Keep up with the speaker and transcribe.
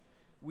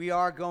We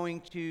are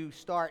going to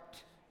start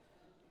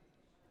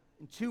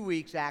in 2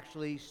 weeks,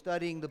 actually,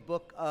 studying the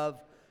book of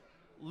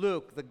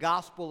Luke, the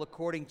Gospel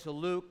according to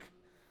Luke.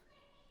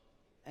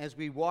 As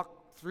we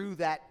walk through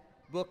that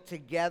book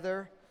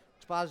together,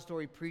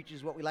 expository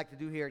preaches what we like to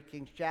do here at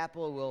King's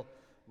Chapel.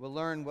 We'll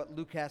learn what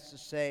Luke has to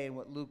say and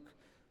what Luke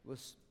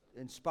was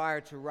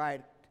inspired to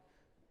write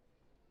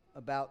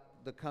about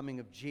the coming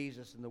of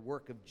Jesus and the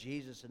work of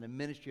Jesus and the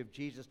ministry of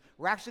Jesus.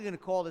 We're actually going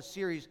to call this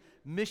series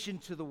Mission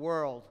to the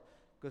World,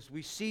 because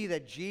we see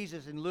that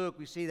Jesus in Luke,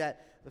 we see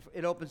that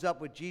it opens up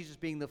with Jesus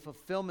being the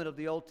fulfillment of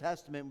the Old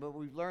Testament. But what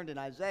we've learned in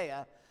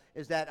Isaiah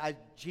is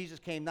that Jesus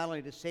came not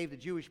only to save the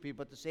Jewish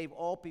people, but to save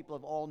all people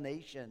of all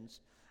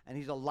nations. And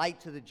he's a light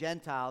to the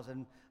Gentiles.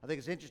 And I think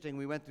it's interesting,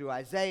 we went through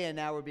Isaiah, and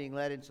now we're being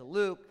led into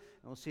Luke,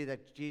 and we'll see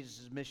that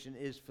Jesus' mission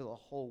is for the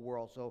whole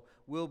world. So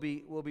we'll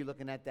be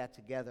looking at that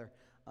together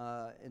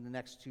in the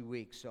next 2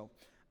 weeks. So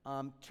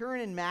turn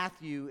in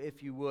Matthew,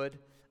 if you would.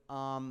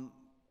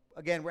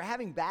 Again, we're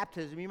having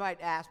baptism. You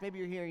might ask, maybe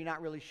you're here and you're not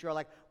really sure,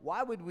 like,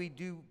 why would we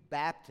do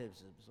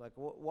baptisms? Like,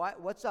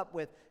 what's up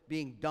with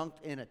being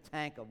dunked in a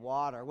tank of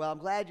water? Well, I'm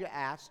glad you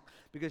asked,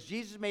 because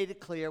Jesus made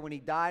it clear when he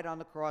died on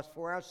the cross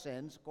for our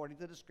sins, according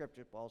to the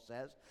Scripture, Paul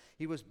says.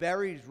 He was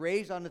buried, he's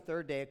raised on the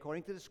third day,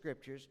 according to the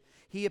Scriptures.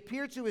 He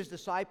appeared to his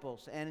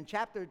disciples, and in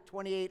chapter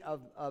 28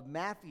 of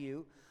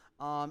Matthew,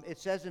 it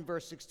says in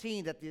verse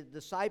 16 that the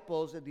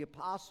disciples and the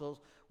apostles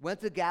went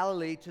to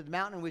Galilee, to the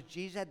mountain in which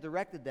Jesus had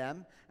directed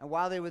them, and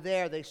while they were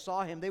there, they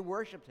saw him, they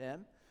worshiped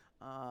him.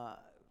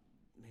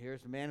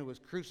 Here's the man who was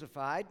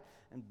crucified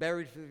and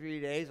buried for 3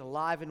 days,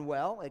 alive and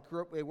well.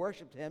 They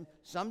worshiped him.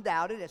 Some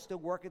doubted. They're still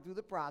working through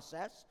the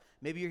process.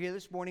 Maybe you're here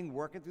this morning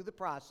working through the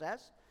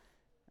process.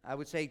 I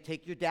would say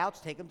take your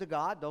doubts, take them to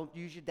God. Don't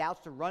use your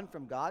doubts to run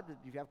from God. If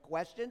you have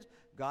questions,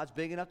 God's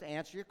big enough to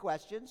answer your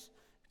questions.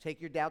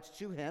 Take your doubts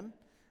to him.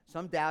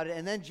 Some doubted.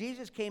 And then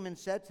Jesus came and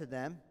said to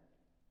them,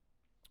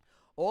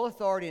 "All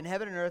authority in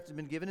heaven and earth has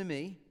been given to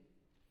me.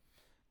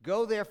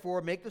 Go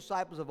therefore, make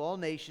disciples of all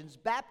nations,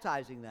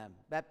 baptizing them,"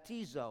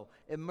 baptizo,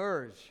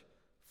 immerse,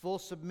 full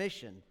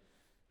submission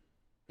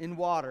in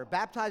water,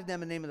 baptizing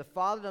them in the name of the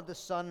Father, and of the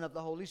Son, and of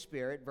the Holy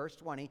Spirit, verse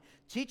 20,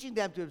 teaching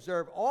them to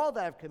observe all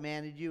that I've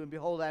commanded you, and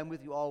behold, I am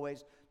with you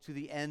always to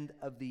the end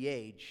of the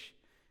age.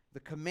 The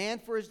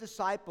command for his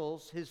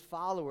disciples, his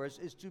followers,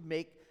 is to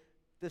make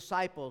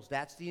disciples.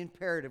 That's the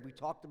imperative. We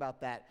talked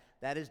about that.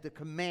 That is the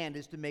command,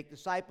 is to make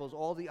disciples.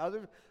 All the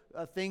other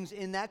things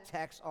in that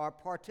text are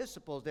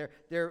participles.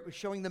 They're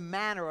showing the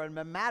manner and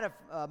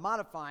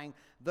modifying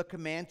the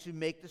command to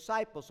make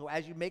disciples. So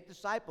as you make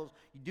disciples,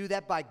 you do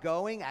that by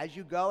going as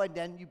you go, and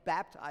then you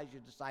baptize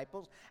your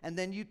disciples, and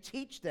then you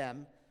teach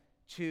them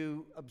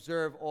to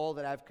observe all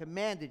that I've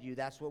commanded you.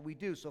 That's what we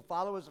do. So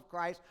followers of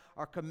Christ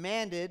are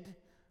commanded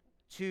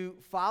to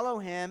follow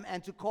him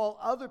and to call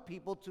other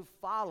people to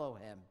follow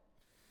him.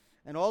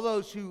 And all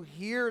those who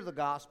hear the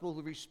gospel,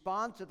 who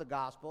respond to the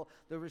gospel,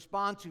 that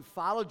respond to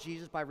follow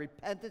Jesus by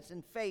repentance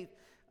and faith,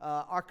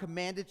 are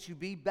commanded to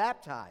be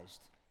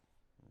baptized.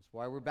 That's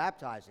why we're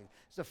baptizing.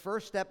 It's the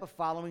first step of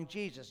following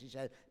Jesus. He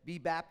said, be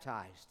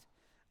baptized.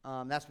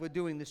 That's what we're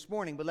doing this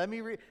morning. But let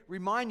me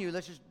remind you,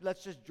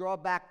 let's just draw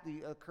back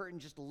the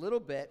curtain just a little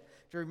bit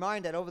to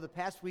remind that over the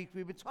past week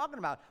we've been talking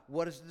about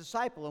what is the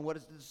disciple and what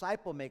is the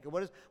disciple maker,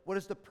 what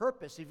is the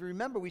purpose. If you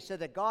remember, we said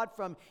that God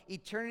from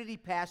eternity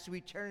past to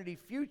eternity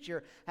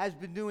future has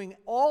been doing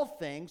all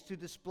things to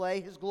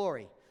display his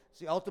glory. It's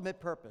the ultimate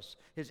purpose.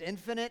 His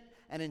infinite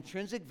and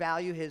intrinsic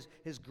value, his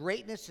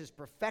greatness, his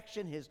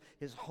perfection,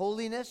 his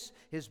holiness,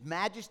 his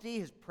majesty,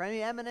 his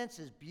preeminence,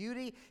 his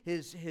beauty,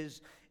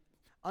 his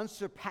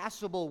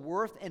unsurpassable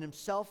worth in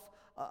himself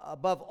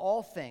above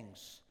all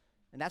things.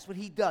 And that's what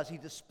he does. He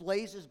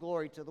displays his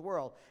glory to the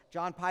world.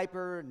 John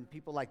Piper and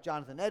people like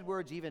Jonathan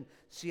Edwards, even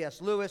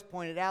C.S. Lewis,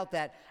 pointed out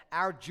that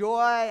our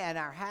joy and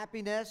our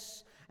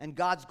happiness and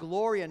God's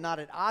glory are not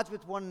at odds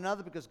with one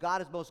another, because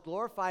God is most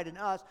glorified in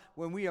us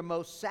when we are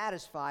most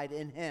satisfied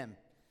in him.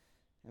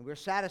 And we're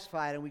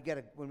satisfied and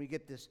when we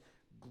get this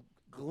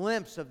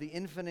glimpse of the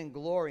infinite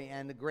glory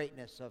and the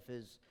greatness of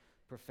his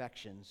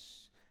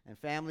perfections. And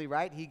family,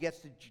 right? He gets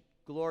the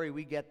glory,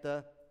 we get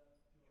the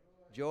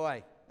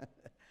joy.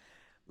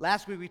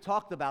 Last week we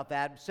talked about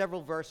that.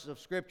 Several verses of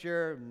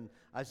Scripture. In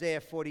Isaiah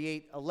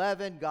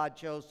 48:11, God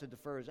chose to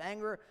defer his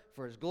anger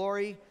for his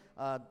glory.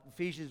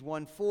 Ephesians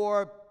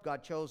 1:4,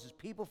 God chose his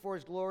people for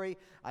his glory.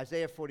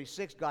 Isaiah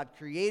 46, God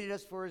created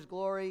us for his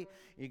glory.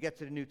 You get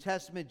to the New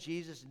Testament,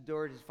 Jesus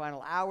endured his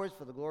final hours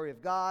for the glory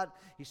of God.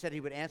 He said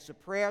he would answer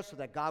prayer so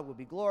that God would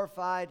be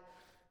glorified.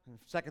 In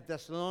 2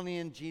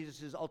 Thessalonians,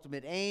 Jesus'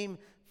 ultimate aim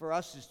for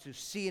us is to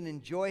see and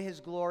enjoy his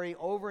glory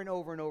over and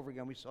over and over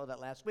again. We saw that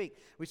last week.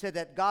 We said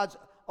that God's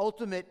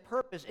ultimate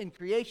purpose in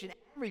creation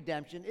and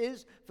redemption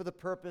is for the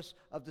purpose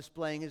of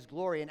displaying his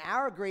glory. And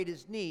our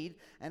greatest need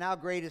and our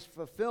greatest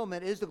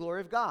fulfillment is the glory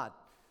of God.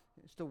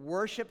 It's to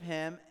worship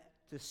him,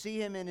 to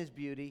see him in his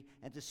beauty,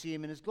 and to see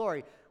him in his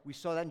glory. We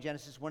saw that in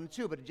Genesis 1 and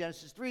 2. But in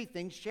Genesis 3,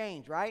 things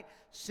changed, right?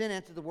 Sin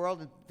entered the world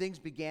and things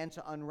began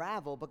to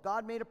unravel. But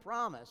God made a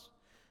promise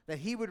that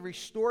he would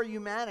restore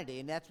humanity,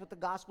 and that's what the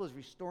gospel is,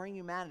 restoring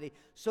humanity,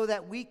 so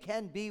that we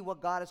can be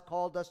what God has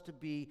called us to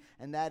be,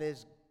 and that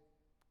is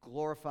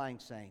glorifying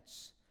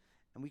saints.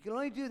 And we can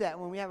only do that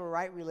when we have a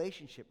right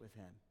relationship with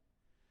him.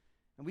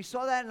 And we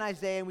saw that in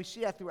Isaiah, and we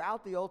see that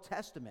throughout the Old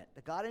Testament,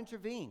 that God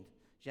intervened.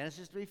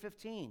 Genesis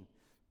 3:15,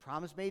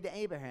 promise made to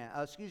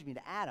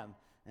Adam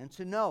and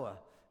to Noah,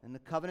 and the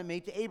covenant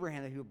made to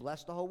Abraham that he would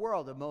bless the whole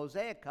world, the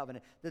Mosaic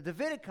covenant, the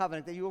Davidic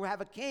covenant that you will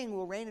have a king who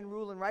will reign and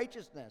rule in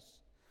righteousness.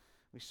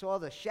 We saw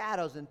the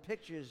shadows and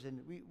pictures,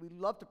 and we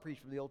love to preach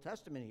from the Old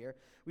Testament here.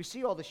 We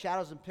see all the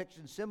shadows and pictures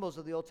and symbols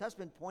of the Old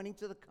Testament pointing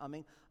to the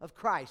coming of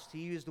Christ.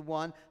 He is the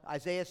one,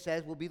 Isaiah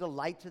says, will be the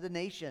light to the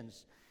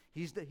nations.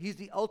 He's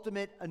the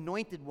ultimate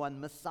anointed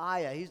one,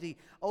 Messiah. He's the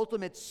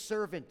ultimate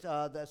servant,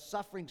 the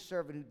suffering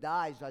servant who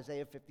dies,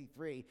 Isaiah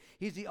 53.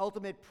 He's the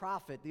ultimate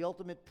prophet, the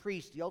ultimate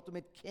priest, the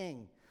ultimate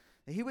king.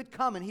 And he would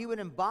come and he would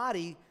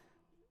embody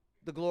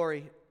the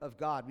glory of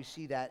God. We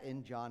see that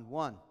in John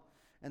 1.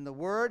 And the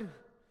Word,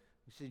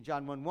 we see in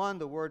John 1:1,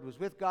 the Word was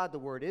with God, the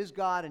Word is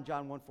God. In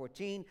John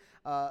 1:14,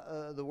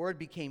 the Word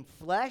became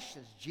flesh,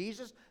 as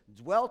Jesus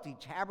dwelt, he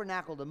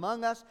tabernacled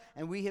among us,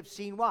 and we have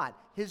seen what?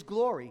 His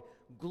glory.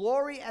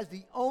 Glory as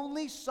the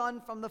only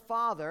Son from the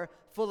Father,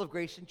 full of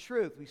grace and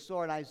truth. We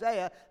saw in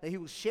Isaiah that he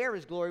will share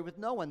his glory with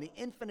no one. The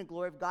infinite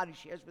glory of God he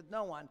shares with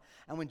no one.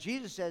 And when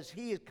Jesus says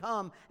he is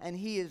come and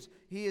he is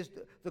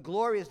the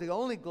glory is the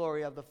only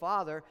glory of the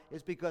Father,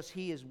 is because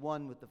he is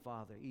one with the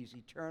Father. He's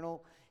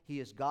eternal. He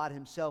is God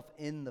himself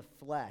in the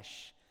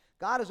flesh.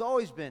 God has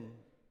always been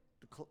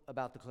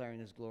about declaring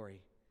his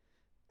glory.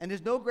 And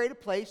there's no greater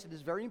place, and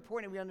it's very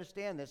important we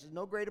understand this, there's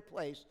no greater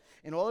place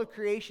in all of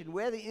creation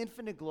where the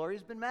infinite glory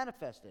has been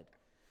manifested,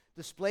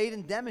 displayed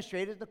and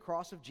demonstrated in the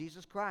cross of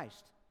Jesus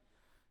Christ.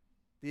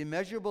 The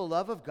immeasurable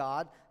love of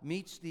God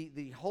meets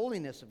the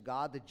holiness of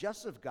God, the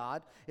justice of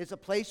God. It's a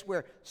place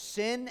where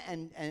sin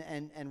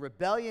and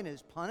rebellion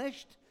is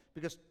punished,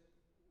 because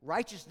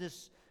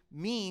righteousness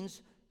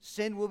means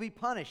sin will be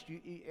punished.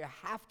 You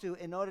have to,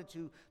 in order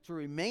to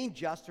remain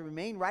just, to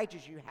remain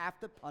righteous, you have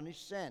to punish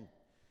sin.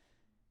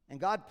 And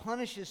God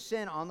punishes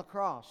sin on the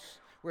cross,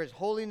 where his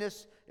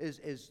holiness is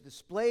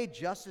displayed,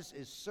 justice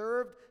is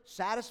served,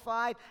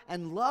 satisfied,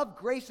 and love,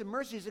 grace, and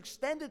mercy is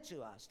extended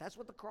to us. That's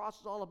what the cross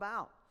is all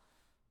about.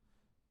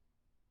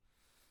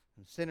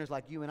 And sinners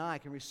like you and I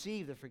can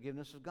receive the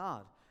forgiveness of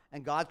God.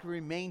 And God can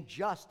remain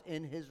just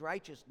in his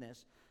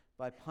righteousness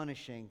by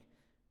punishing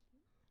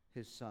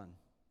his Son.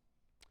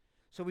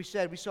 So we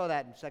saw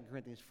that in 2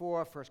 Corinthians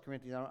 4, 1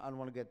 Corinthians, I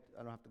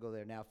don't have to go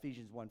there now,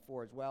 Ephesians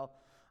 1:4 as well.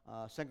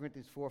 2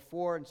 Corinthians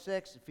 4:4 and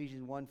 6,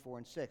 Ephesians 1:4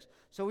 and 6.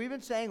 So we've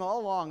been saying all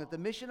along that the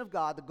mission of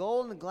God, the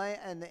goal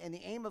and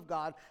the aim of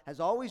God has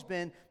always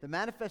been the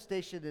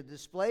manifestation, the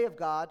display of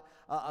God,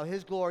 of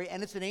his glory,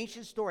 and it's an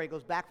ancient story. It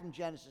goes back from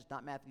Genesis,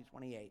 not Matthew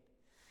 28.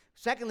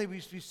 Secondly, we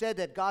said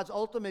that God's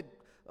ultimate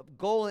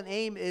goal and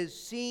aim is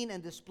seen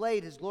and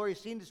displayed, his glory is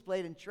seen,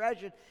 displayed, and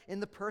treasured in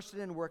the person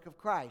and work of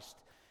Christ.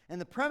 And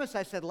the premise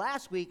I said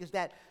last week is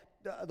that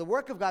the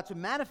work of God to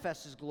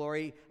manifest his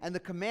glory and the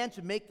command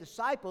to make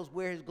disciples,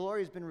 where his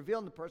glory has been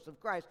revealed in the person of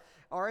Christ,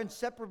 are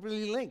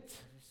inseparably linked.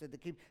 He said they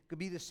could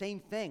be the same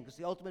thing, because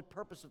the ultimate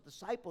purpose of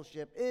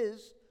discipleship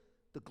is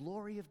the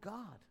glory of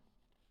God.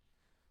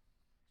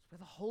 It's where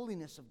the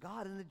holiness of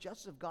God and the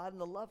justice of God and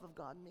the love of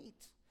God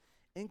meet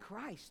in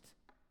Christ.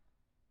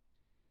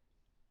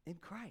 In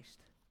Christ.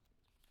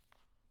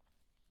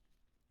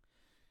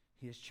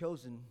 He has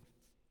chosen.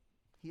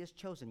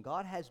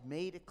 God has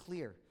made it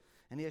clear.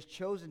 And he has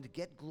chosen to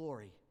get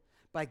glory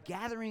by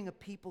gathering a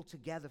people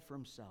together for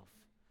himself,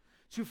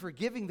 to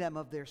forgiving them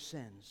of their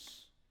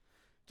sins,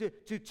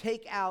 to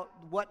take out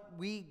what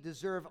we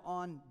deserve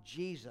on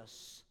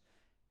Jesus,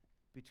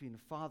 between the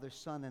Father,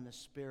 Son, and the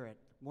Spirit,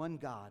 one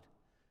God,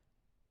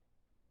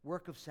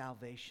 work of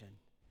salvation,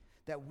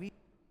 that we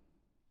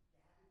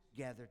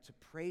together to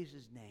praise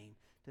his name,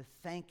 to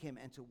thank him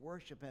and to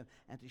worship him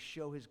and to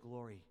show his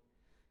glory,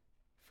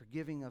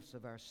 forgiving us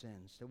of our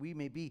sins, that we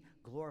may be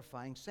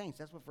glorifying saints.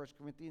 That's what 1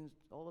 Corinthians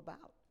is all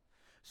about.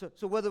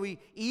 So whether we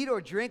eat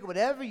or drink,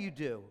 whatever you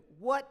do,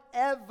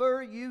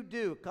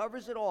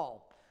 covers it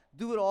all.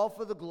 Do it all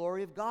for the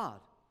glory of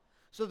God.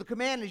 So the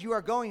command as you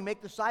are going,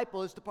 make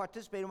disciples, is to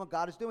participate in what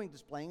God is doing,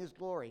 displaying his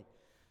glory.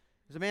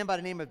 There's a man by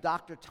the name of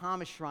Dr.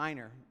 Thomas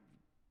Schreiner,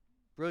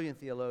 brilliant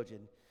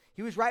theologian.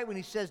 He was right when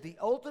he says the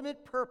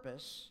ultimate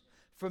purpose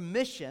for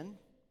mission,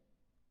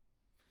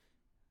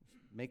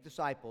 make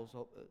disciples,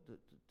 the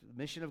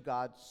mission of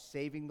God,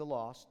 saving the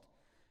lost.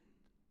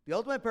 The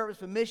ultimate purpose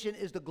for mission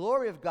is the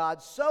glory of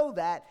God, so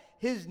that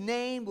his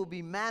name will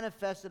be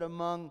manifested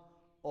among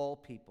all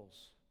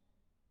peoples.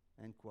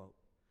 End quote.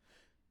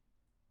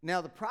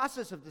 Now, the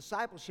process of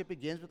discipleship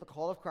begins with the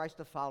call of Christ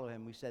to follow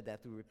him. We said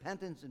that through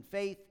repentance and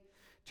faith,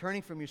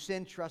 turning from your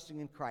sin, trusting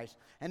in Christ.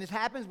 And this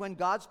happens when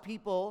God's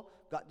people,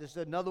 this is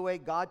another way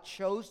God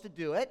chose to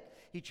do it.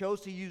 He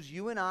chose to use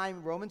you and I,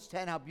 in Romans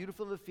 10, how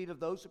beautiful are the feet of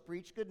those who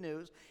preach good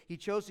news. He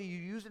chose to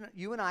use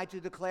you and I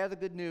to declare the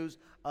good news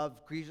of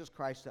Jesus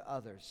Christ to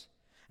others.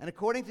 And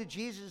according to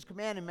Jesus'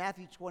 command in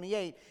Matthew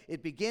 28,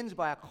 it begins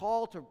by a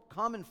call to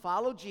come and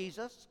follow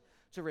Jesus,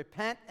 to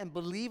repent and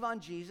believe on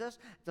Jesus,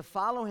 to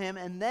follow him,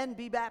 and then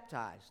be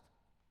baptized.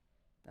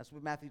 That's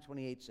what Matthew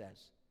 28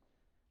 says.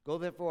 Go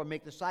therefore and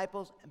make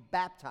disciples,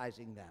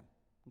 baptizing them.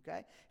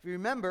 Okay? If you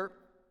remember,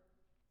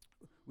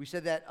 we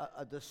said that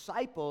a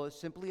disciple is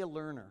simply a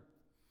learner.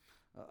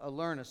 A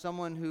learner,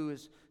 someone who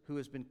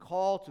has been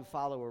called to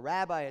follow a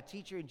rabbi, a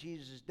teacher in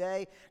Jesus'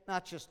 day,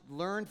 not just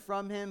learn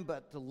from him,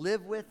 but to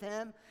live with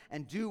him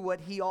and do what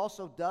he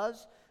also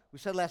does. We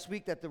said last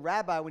week that the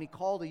rabbi, when he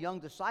called a young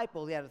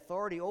disciple, he had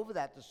authority over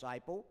that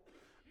disciple.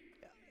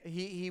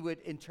 He would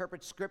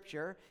interpret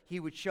Scripture. He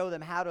would show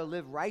them how to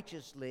live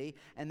righteously,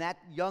 and that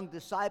young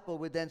disciple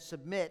would then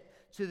submit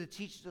to the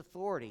teacher's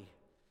authority.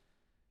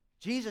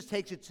 Jesus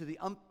takes it to the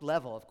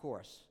level, of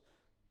course,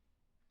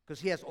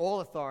 because he has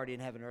all authority in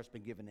heaven and earth has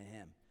been given to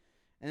him.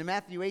 And in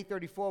Matthew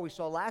 8:34, we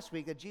saw last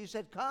week that Jesus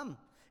said, "Come.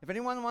 If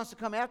anyone wants to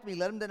come after me,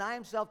 let him deny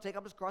himself, take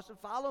up his cross, and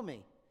follow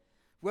me.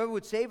 Whoever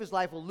would save his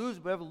life will lose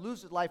it, but whoever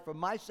loses his life for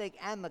my sake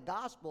and the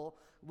gospel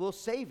will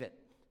save it."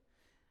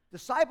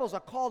 Disciples are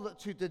called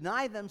to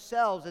deny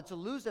themselves and to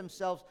lose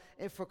themselves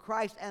for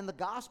Christ and the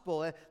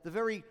gospel.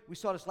 We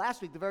saw this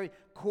last week, the very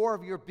core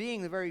of your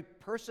being, the very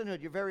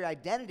personhood, your very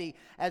identity,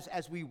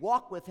 as we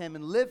walk with him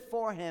and live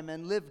for him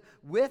and live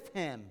with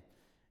him.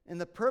 And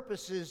the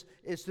purpose is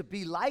to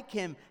be like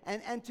him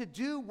and to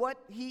do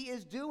what he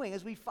is doing.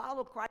 As we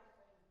follow Christ,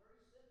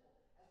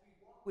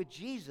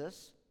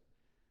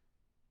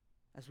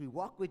 as we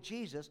walk with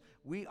Jesus,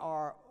 we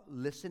are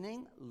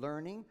listening,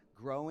 learning,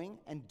 growing,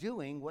 and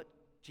doing what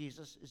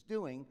Jesus is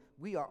doing,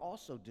 we are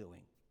also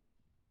doing.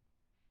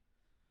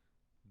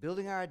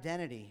 Building our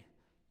identity,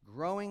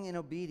 growing in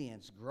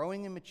obedience,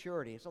 growing in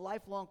maturity. It's a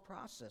lifelong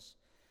process.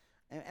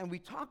 And we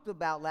talked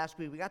about last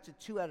week, we got to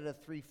 2 out of the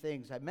 3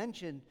 things. I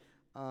mentioned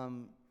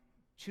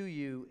to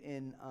you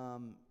in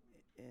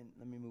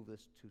let me move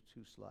this to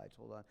 2 slides,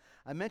 hold on.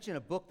 I mentioned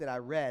a book that I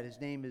read. His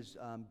name is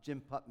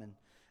Jim Putman.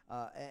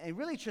 And it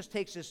really just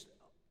takes this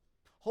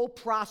whole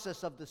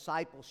process of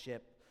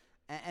discipleship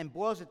and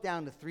boils it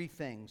down to 3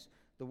 things: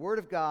 the Word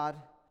of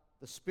God,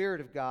 the Spirit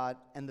of God,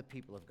 and the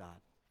people of God.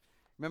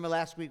 Remember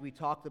last week we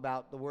talked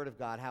about the Word of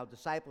God, how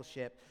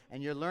discipleship,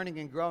 and you're learning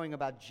and growing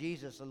about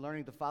Jesus and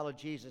learning to follow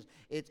Jesus.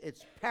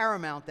 It's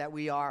paramount that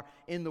we are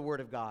in the Word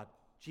of God.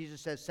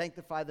 Jesus says,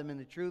 "Sanctify them in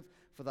the truth,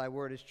 for thy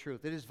word is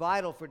truth." It is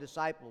vital for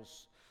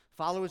disciples,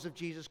 followers of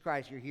Jesus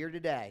Christ. You're here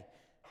today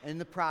in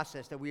the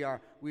process that we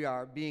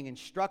are being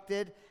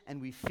instructed,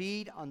 and we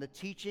feed on the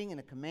teaching and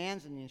the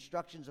commands and the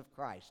instructions of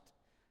Christ.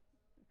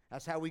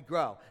 That's how we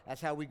grow.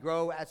 That's how we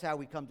grow. That's how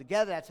we come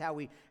together. That's how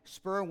we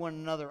spur one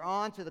another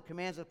on to the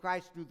commands of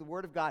Christ through the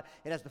Word of God.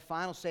 It has the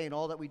final say in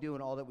all that we do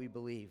and all that we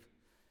believe.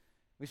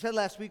 We said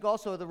last week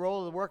also the role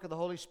of the work of the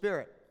Holy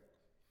Spirit.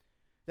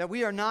 That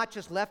we are not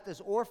just left as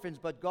orphans,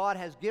 but God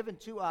has given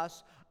to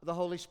us the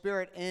Holy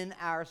Spirit in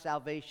our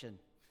salvation,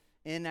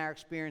 in our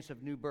experience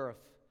of new birth.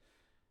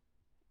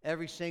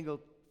 Every single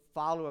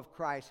follower of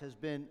Christ has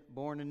been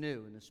born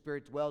anew, and the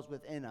Spirit dwells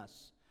within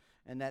us.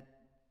 And that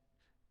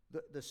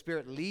the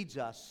Spirit leads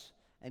us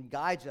and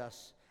guides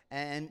us.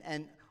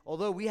 And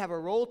although we have a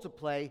role to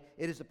play,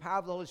 it is the power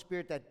of the Holy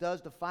Spirit that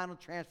does the final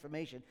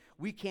transformation.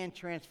 We can't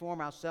transform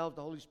ourselves.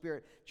 The Holy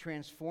Spirit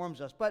transforms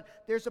us. But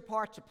there's a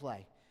part to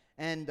play.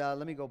 And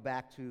let me go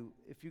back to,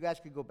 if you guys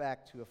could go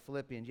back to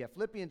Philippians. Yeah,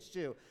 Philippians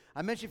 2.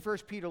 I mentioned 1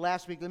 Peter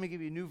last week. Let me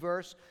give you a new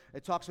verse.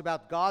 It talks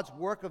about God's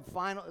work of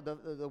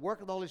the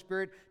work of the Holy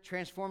Spirit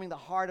transforming the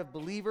heart of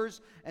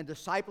believers and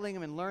discipling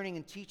them and learning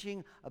and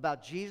teaching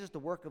about Jesus, the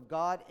work of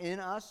God in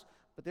us.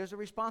 But there's a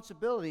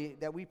responsibility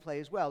that we play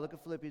as well. Look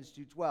at Philippians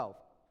 2:12.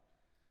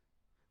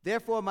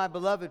 "Therefore, my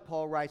beloved,"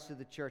 Paul writes to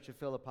the church of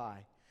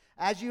Philippi,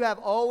 "as you have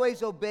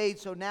always obeyed,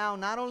 so now,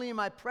 not only in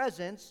my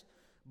presence,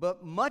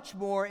 but much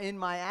more in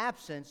my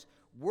absence,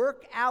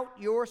 work out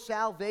your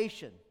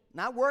salvation."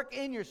 Not work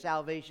in your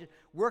salvation,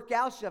 work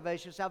out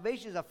salvation.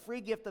 Salvation is a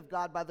free gift of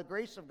God by the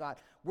grace of God.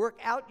 Work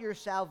out your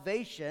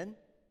salvation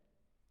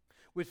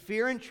with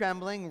fear and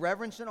trembling,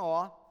 reverence and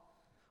awe,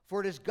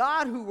 for it is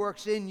God who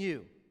works in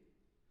you,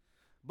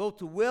 both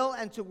to will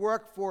and to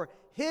work for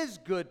His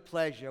good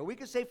pleasure. We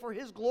could say for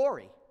His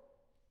glory.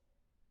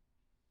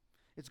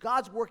 It's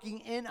God's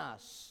working in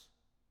us.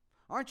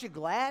 Aren't you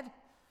glad?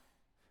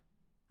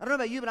 I don't know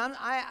about you, but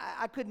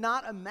I could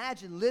not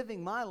imagine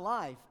living my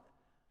life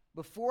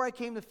before I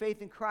came to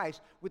faith in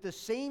Christ with the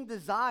same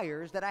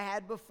desires that I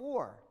had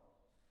before.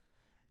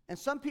 And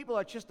some people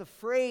are just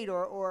afraid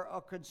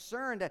or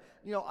concerned that,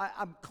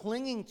 I'm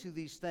clinging to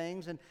these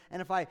things, and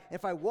if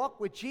I walk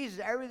with Jesus,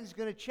 everything's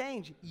going to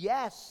change.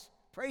 Yes,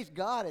 praise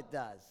God, it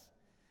does.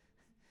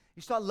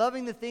 You start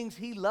loving the things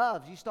He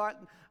loves. You start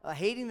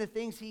hating the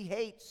things He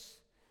hates.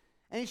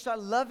 And you start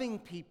loving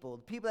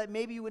people that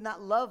maybe you would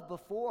not love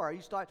before.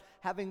 You start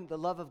having the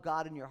love of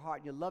God in your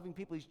heart. You're loving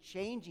people. He's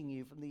changing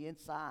you from the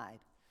inside.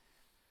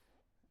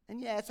 And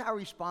yeah, it's our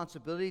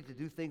responsibility to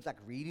do things like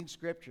reading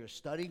Scripture,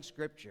 studying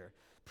Scripture,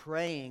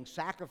 praying,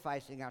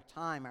 sacrificing our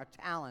time, our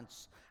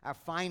talents, our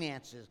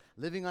finances,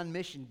 living on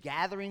mission,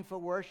 gathering for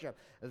worship,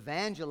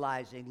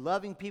 evangelizing,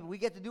 loving people. We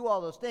get to do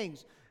all those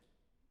things.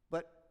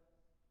 But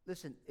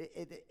listen,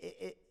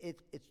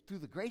 it's through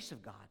the grace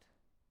of God.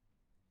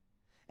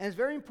 And it's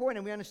very important,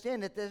 and we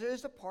understand that there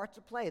is a part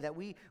to play, that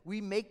we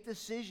make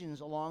decisions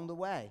along the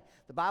way.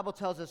 The Bible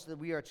tells us that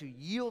we are to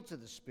yield to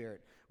the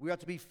Spirit. We are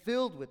to be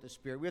filled with the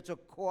Spirit. We are to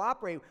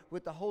cooperate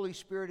with the Holy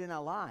Spirit in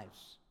our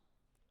lives.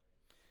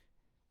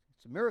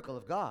 It's a miracle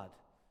of God.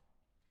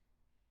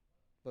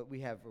 But we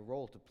have a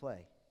role to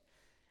play.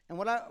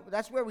 And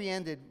that's where we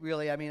ended,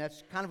 really. I mean,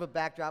 that's kind of a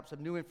backdrop,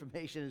 some new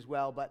information as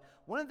well. But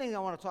one of the things I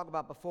want to talk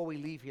about before we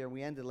leave here, and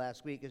we ended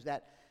last week, is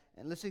that,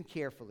 and listen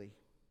carefully,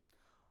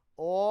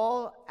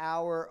 all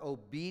our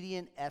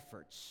obedient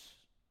efforts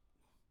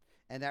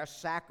and our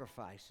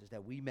sacrifices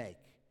that we make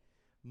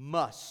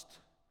must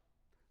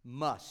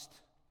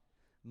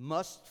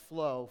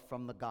flow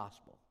from the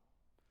gospel,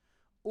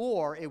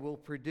 or it will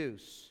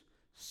produce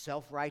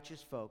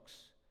self-righteous folks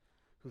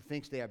who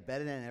thinks they are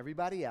better than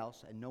everybody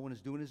else and no one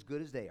is doing as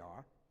good as they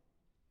are,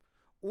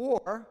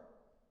 or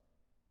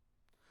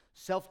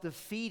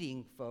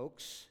self-defeating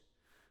folks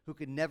who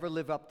can never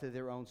live up to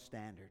their own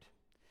standard.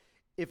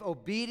 If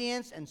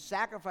obedience and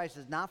sacrifice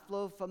does not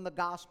flow from the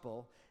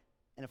gospel,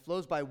 and it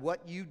flows by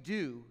what you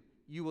do,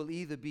 you will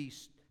either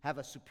have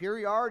a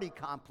superiority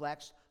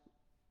complex,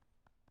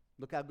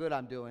 look how good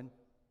I'm doing,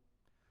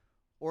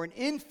 or an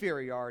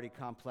inferiority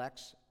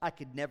complex, I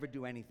could never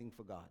do anything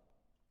for God.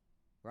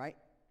 Right?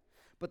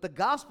 But the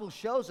gospel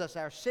shows us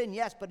our sin,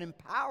 yes, but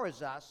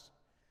empowers us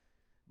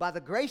by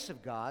the grace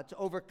of God to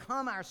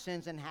overcome our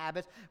sins and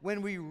habits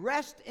when we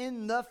rest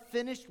in the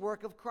finished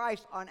work of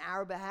Christ on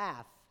our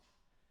behalf.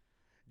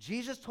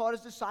 Jesus taught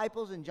his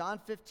disciples in John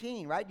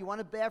 15, right? You want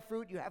to bear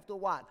fruit, you have to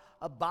what?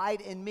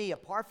 Abide in me.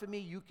 Apart from me,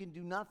 you can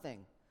do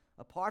nothing.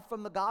 Apart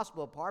from the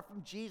gospel, apart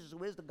from Jesus,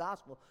 who is the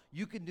gospel,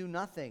 you can do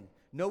nothing.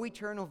 No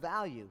eternal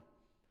value.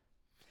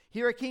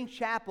 Here at King's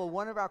Chapel,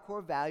 one of our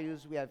core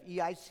values, we have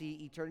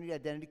EIC, Eternity,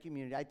 Identity,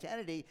 Community.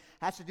 Identity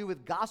has to do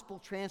with gospel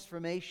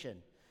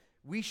transformation.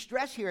 We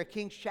stress here at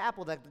King's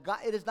Chapel that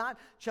it is not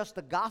just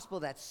the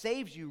gospel that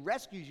saves you,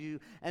 rescues you,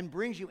 and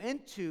brings you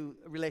into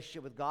a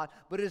relationship with God,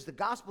 but it is the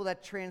gospel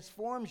that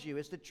transforms you.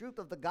 It's the truth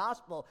of the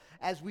gospel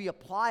as we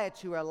apply it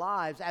to our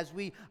lives, as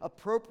we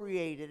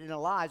appropriate it in our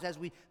lives, as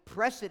we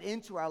press it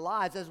into our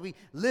lives, as we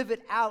live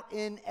it out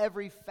in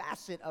every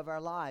facet of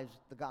our lives,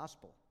 the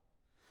gospel.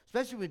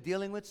 Especially when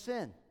dealing with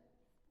sin,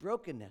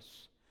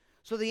 brokenness.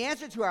 So the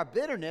answer to our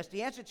bitterness,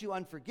 the answer to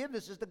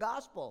unforgiveness is the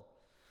gospel.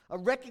 A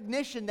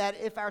recognition that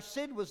if our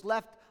sin was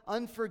left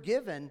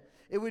unforgiven,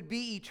 it would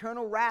be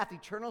eternal wrath,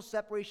 eternal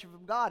separation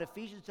from God.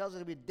 Ephesians tells us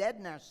that we're dead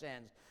in our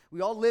sins.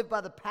 We all live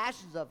by the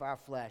passions of our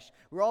flesh.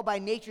 We're all by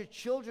nature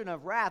children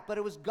of wrath, but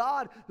it was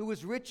God who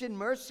was rich in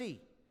mercy.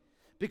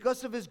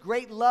 Because of his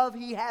great love,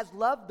 he has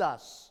loved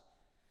us.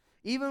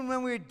 Even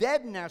when we were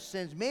dead in our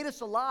sins, made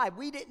us alive.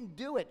 We didn't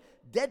do it.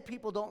 Dead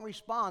people don't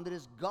respond. It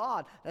is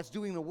God that's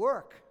doing the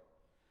work.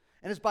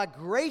 And it's by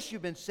grace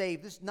you've been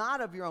saved. It's not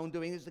of your own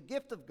doing. It's the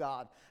gift of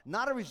God,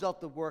 not a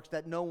result of works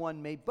that no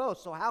one may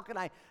boast. So how can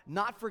I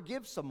not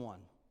forgive someone?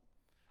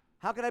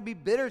 How can I be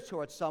bitter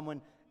towards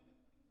someone?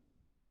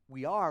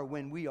 We are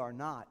when we are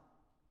not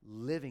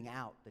living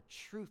out the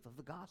truth of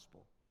the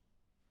gospel.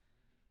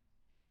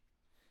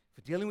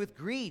 If we're dealing with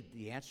greed,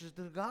 the answer is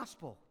the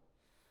gospel.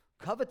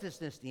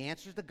 Covetousness, the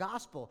answer is the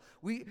gospel.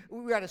 We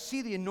are to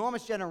see the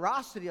enormous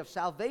generosity of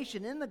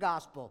salvation in the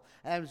gospel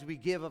as we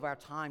give of our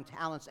time,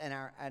 talents, and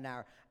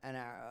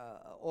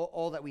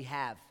all that we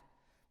have.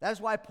 That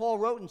is why Paul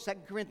wrote in 2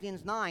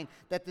 Corinthians 9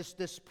 that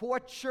this poor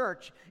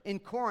church in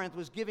Corinth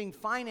was giving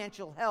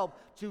financial help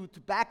to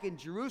back in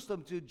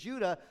Jerusalem, to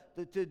Judah,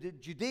 to the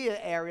Judea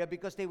area,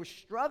 because they were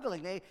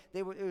struggling.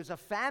 It was a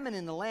famine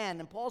in the land.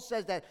 And Paul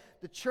says that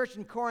the church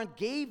in Corinth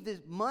gave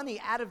this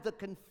money out of the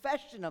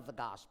confession of the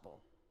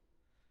gospel,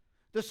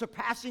 the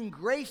surpassing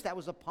grace that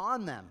was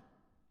upon them.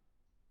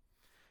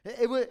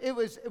 It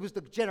was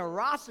the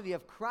generosity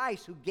of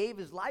Christ who gave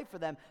his life for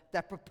them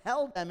that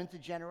propelled them into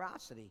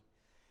generosity.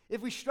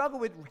 If we struggle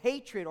with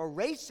hatred or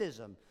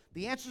racism,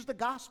 the answer is the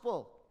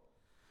gospel.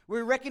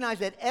 We recognize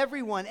that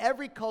everyone,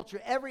 every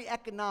culture, every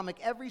economic,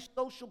 every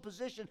social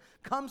position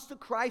comes to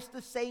Christ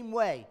the same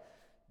way.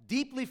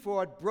 Deeply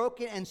flawed,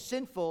 broken, and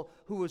sinful,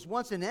 who was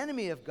once an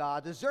enemy of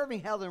God,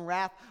 deserving hell and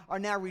wrath, are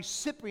now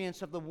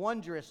recipients of the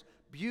wondrous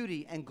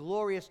beauty and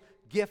glorious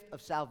gift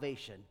of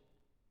salvation.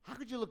 How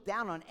could you look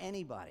down on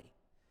anybody?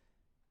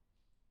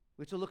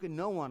 We're to look at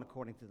no one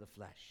according to the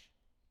flesh.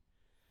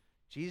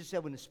 Jesus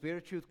said, when the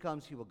Spirit of truth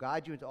comes, he will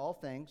guide you into all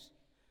things,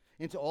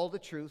 into all the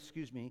truth,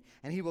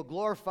 and he will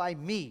glorify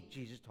me,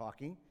 Jesus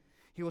talking.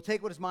 He will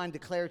take what is mine and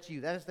declare it to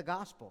you. That is the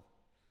gospel.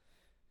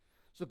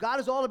 So God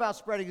is all about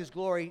spreading his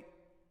glory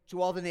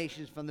to all the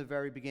nations from the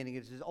very beginning.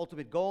 It's his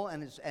ultimate goal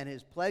and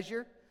his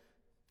pleasure.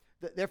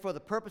 Therefore, the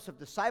purpose of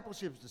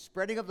discipleship is the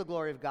spreading of the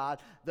glory of God.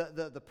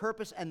 The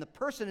purpose and the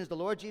person is the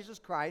Lord Jesus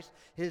Christ.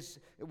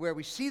 Where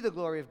we see the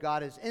glory of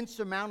God, His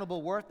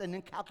insurmountable worth and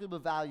incalculable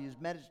value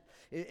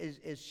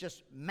is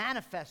just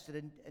manifested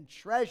and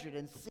treasured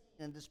and seen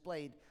and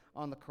displayed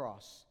on the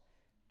cross.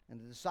 And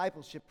the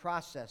discipleship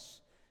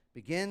process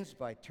begins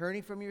by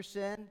turning from your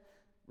sin,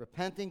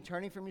 repenting,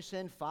 turning from your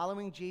sin,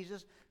 following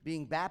Jesus,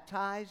 being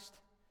baptized,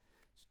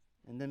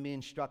 and then being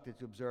instructed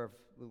to observe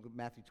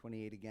Matthew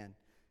 28 again.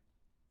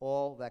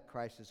 All that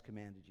Christ has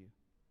commanded you.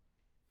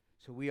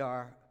 So we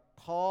are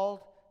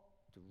called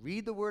to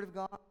read the Word of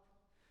God,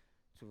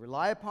 to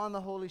rely upon the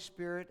Holy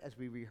Spirit as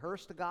we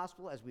rehearse the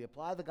gospel, as we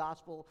apply the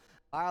gospel.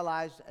 Our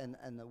lives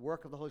and the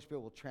work of the Holy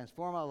Spirit will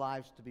transform our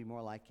lives to be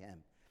more like Him.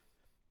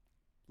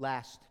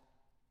 Last,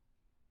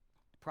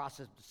 the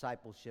process of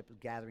discipleship is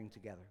gathering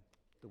together,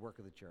 the work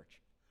of the church,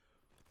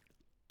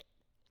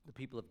 the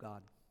people of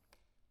God.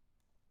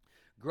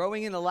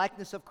 Growing in the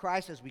likeness of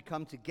Christ as we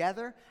come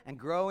together, and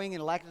growing in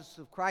the likeness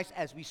of Christ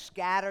as we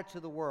scatter to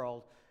the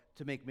world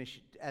to make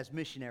as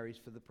missionaries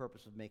for the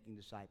purpose of making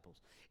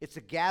disciples. It's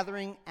a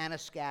gathering and a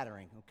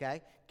scattering,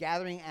 okay?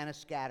 Gathering and a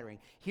scattering.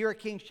 Here at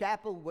King's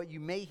Chapel, what you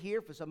may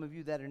hear, for some of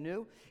you that are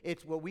new,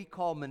 it's what we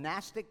call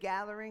monastic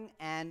gathering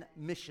and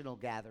missional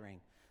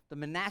gathering. The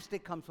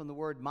monastic comes from the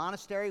word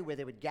monastery, where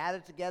they would gather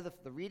together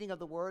for the reading of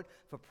the word,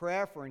 for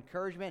prayer, for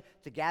encouragement,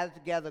 to gather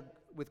together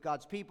with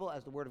God's people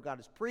as the word of God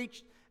is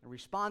preached and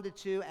responded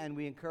to, and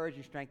we encourage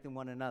and strengthen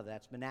one another.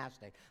 That's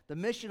monastic. The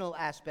missional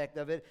aspect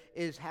of it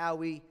is how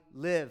we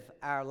live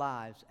our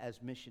lives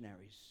as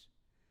missionaries.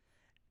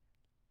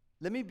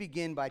 Let me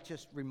begin by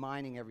just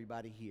reminding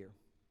everybody here.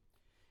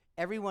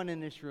 Everyone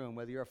in this room,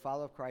 whether you're a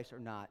follower of Christ or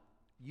not,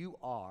 you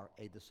are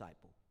a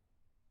disciple.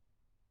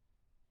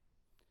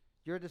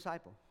 You're a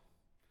disciple.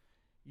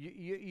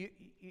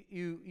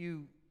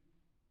 You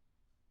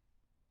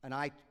and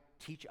I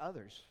teach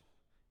others.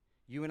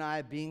 You and I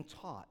are being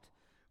taught.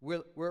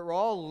 We're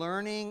all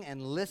learning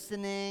and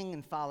listening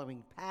and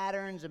following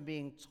patterns and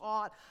being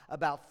taught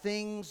about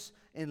things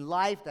in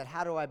life, that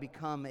how do I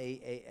become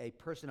a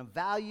person of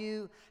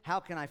value? How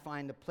can I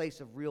find a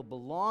place of real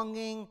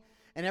belonging?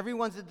 And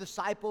everyone's a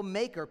disciple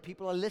maker.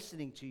 People are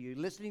listening to you,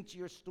 listening to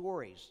your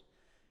stories,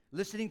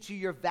 listening to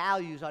your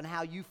values on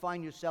how you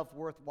find yourself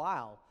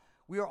worthwhile.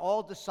 We are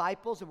all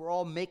disciples, and we're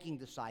all making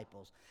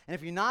disciples. And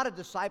if you're not a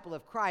disciple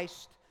of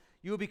Christ,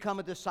 you will become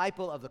a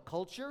disciple of the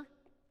culture.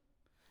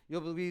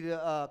 You'll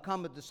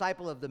become a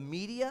disciple of the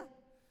media.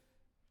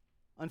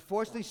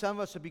 Unfortunately, some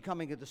of us are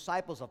becoming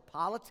disciples of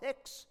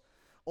politics.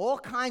 All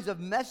kinds of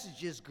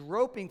messages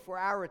groping for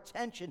our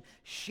attention,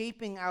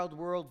 shaping our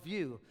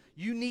worldview.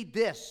 You need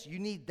this, you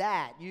need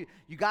that. You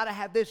got to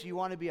have this. You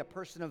want to be a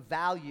person of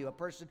value, a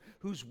person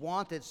who's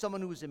wanted,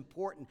 someone who's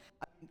important.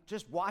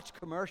 Just watch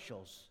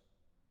commercials.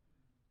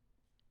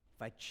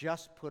 If I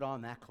just put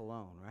on that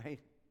cologne, right?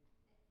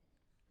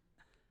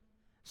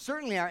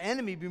 Certainly our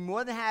enemy would be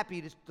more than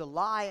happy to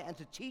lie and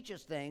to teach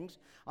us things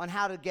on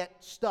how to get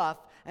stuff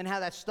and how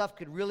that stuff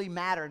could really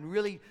matter and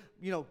really,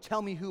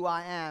 tell me who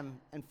I am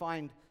and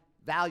find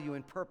value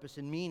and purpose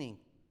and meaning.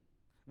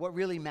 What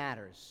really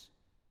matters.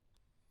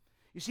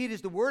 You see, it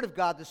is the Word of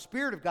God, the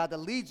Spirit of God, that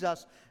leads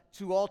us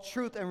to all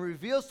truth and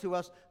reveals to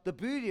us the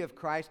beauty of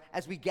Christ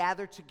as we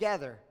gather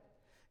together,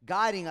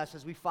 guiding us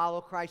as we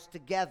follow Christ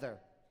together.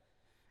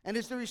 And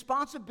it's the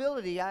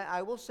responsibility,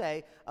 I will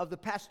say, of the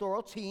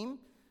pastoral team,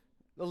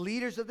 the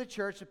leaders of the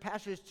church, the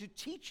pastors, to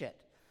teach it.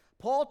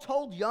 Paul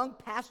told young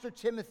Pastor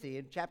Timothy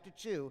in chapter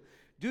 2,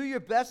 do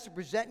your best to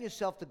present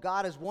yourself to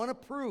God as one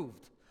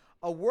approved,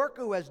 a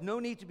worker who has no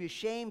need to be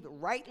ashamed,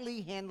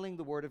 rightly handling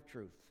the word of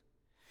truth.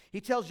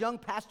 He tells young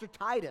Pastor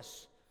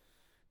Titus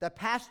that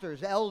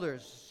pastors,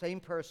 elders, same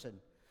person,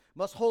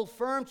 must hold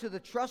firm to the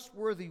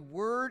trustworthy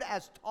word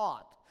as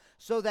taught,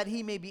 so that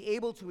he may be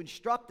able to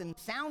instruct in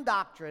sound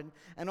doctrine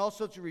and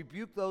also to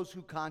rebuke those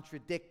who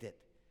contradict it.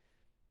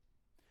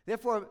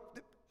 Therefore,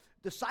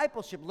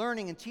 discipleship,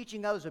 learning and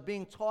teaching others, or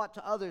being taught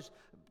to others,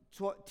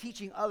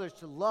 teaching others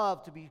to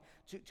love,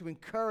 to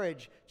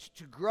encourage,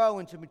 to grow,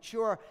 and to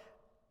mature,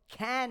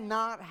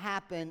 cannot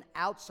happen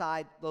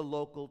outside the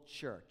local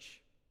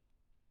church.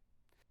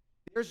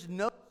 There's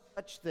no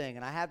such thing,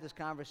 and I have this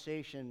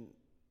conversation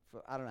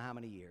for I don't know how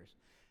many years.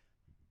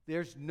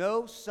 There's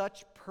no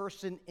such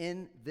person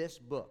in this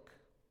book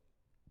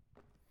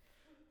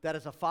that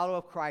is a follower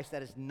of Christ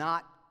that is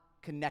not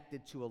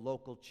connected to a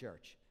local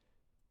church.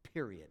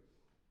 Period.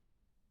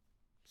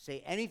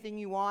 Say anything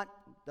you want,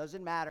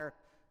 doesn't matter.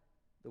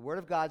 The Word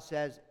of God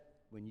says,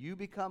 when you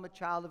become a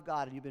child of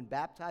God and you've been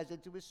baptized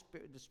into His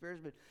Spirit, the Spirit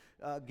has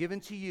been given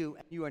to you,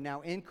 and you are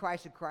now in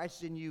Christ and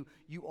Christ is in you,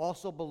 you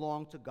also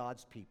belong to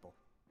God's people.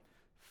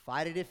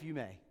 Fight it if you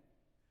may.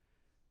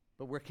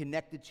 But we're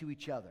connected to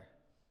each other.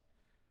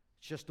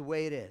 It's just the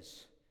way it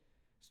is.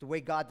 It's the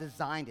way God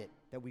designed it,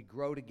 that we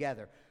grow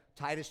together.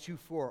 Titus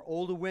 2:4,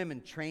 older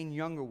women train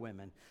younger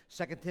women.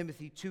 2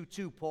 Timothy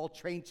 2:2, Paul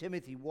trained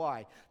Timothy.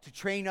 Why? To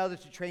train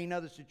others, to train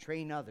others, to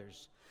train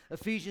others.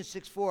 Ephesians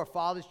 6:4,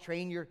 fathers,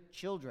 train your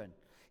children.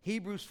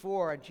 Hebrews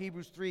 4 and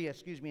Hebrews 3,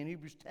 and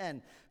Hebrews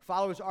 10,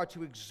 followers are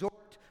to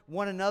exhort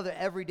one another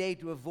every day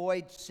to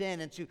avoid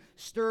sin and to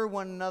stir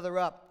one another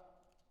up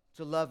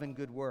to love and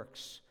good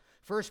works.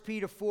 1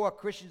 Peter 4,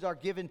 Christians are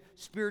given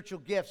spiritual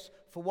gifts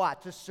for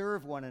what? To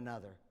serve one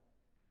another.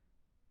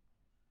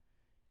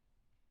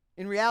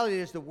 In reality,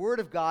 it is the Word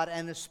of God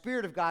and the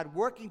Spirit of God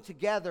working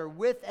together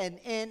with and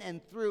in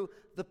and through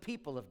the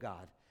people of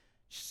God.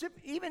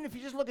 Even if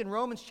you just look in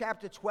Romans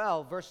chapter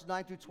 12, verses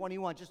 9 through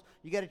 21, just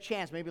you get a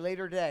chance, maybe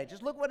later today.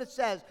 Just look what it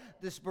says,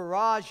 this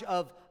barrage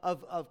of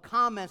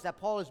comments that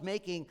Paul is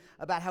making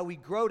about how we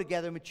grow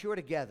together, mature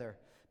together.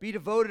 Be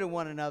devoted to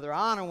one another,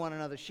 honor one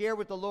another, share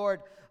with the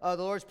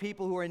Lord's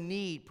people who are in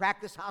need,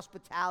 practice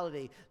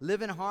hospitality,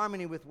 live in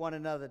harmony with one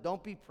another.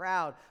 Don't be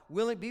proud.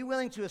 Be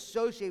willing to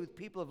associate with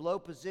people of low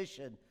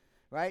position,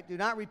 right? Do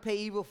not repay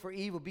evil for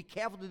evil. Be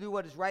careful to do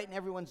what is right in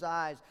everyone's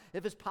eyes.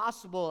 If it's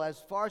possible, as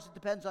far as it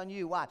depends on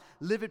you, what?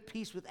 Live at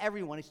peace with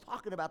everyone. He's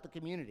talking about the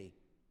community.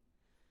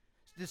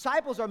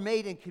 Disciples are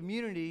made in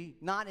community,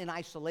 not in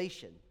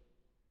isolation.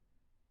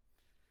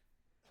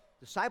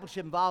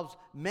 Discipleship involves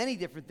many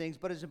different things,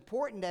 but it's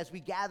important as we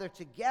gather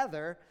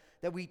together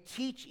that we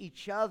teach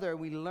each other,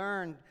 we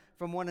learn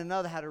from one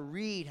another how to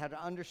read, how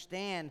to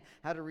understand,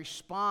 how to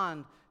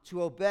respond,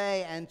 to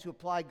obey, and to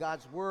apply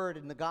God's word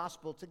and the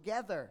gospel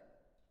together.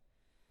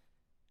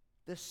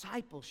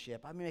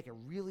 Discipleship, I'm going to make it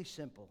really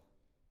simple,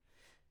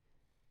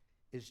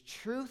 is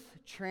truth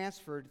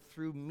transferred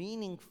through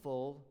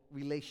meaningful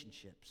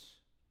relationships.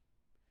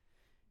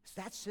 It's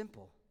that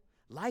simple.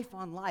 Life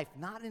on life,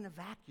 not in a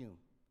vacuum.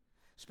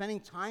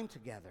 Spending time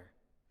together,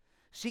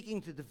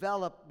 seeking to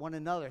develop one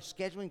another,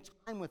 scheduling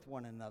time with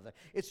one another.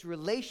 It's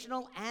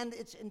relational and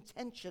it's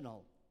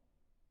intentional.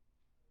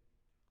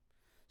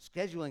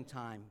 Scheduling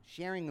time,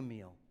 sharing a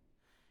meal.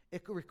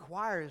 It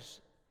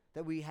requires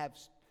that we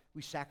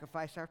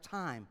sacrifice our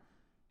time,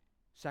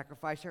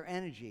 sacrifice our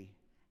energy.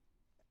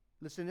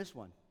 Listen to this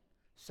one.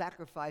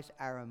 Sacrifice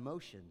our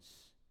emotions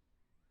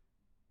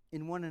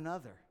in one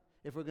another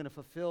if we're going to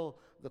fulfill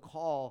the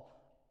call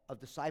of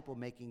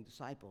making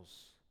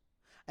disciples.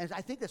 And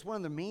I think that's one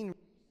of the main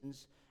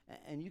reasons,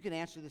 and you can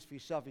answer this for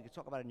yourself, you can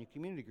talk about it in your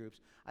community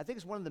groups. I think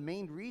it's one of the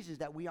main reasons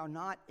that we are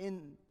not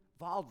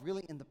involved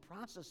really in the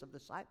process of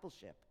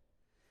discipleship.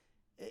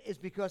 It's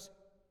because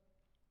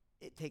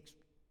it takes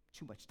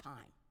too much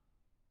time.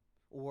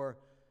 Or,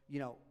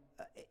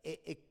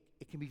 it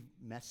can be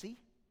messy.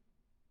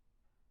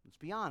 Let's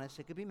be honest,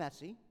 it could be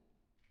messy.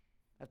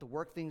 Have to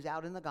work things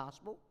out in the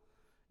gospel.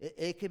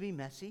 It could be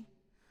messy.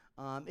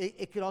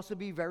 It could also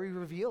be very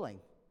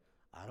revealing.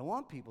 I don't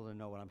want people to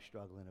know what I'm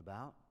struggling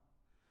about.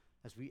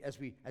 As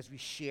we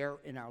share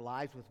in our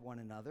lives with one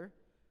another,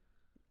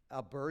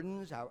 our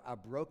burdens, our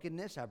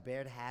brokenness, our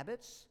bad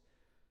habits.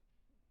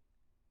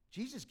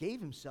 Jesus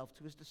gave himself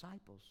to his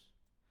disciples.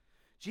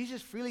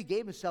 Jesus freely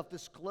gave himself,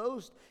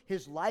 disclosed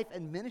his life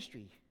and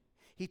ministry.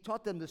 He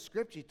taught them the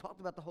scripture. He talked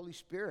about the Holy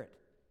Spirit.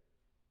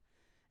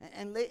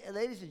 And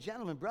ladies and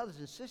gentlemen, brothers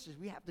and sisters,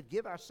 we have to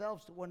give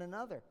ourselves to one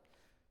another,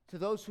 to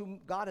those whom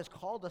God has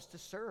called us to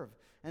serve,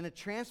 and to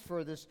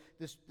transfer this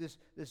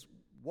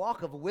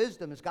walk of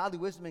wisdom, this godly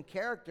wisdom and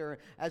character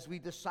as we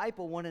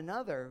disciple one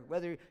another.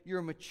 Whether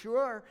you're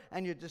mature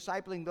and you're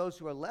discipling those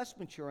who are less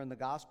mature in the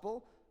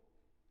gospel,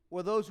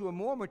 or those who are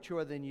more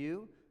mature than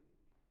you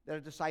that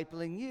are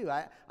discipling you.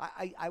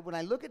 When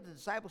I look at the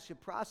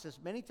discipleship process,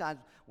 many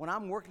times when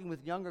I'm working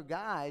with younger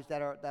guys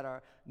that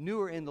are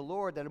newer in the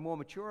Lord, that are more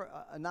mature,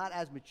 not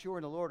as mature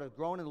in the Lord or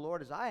grown in the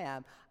Lord as I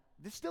am,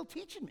 they're still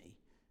teaching me.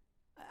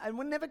 I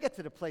want to never get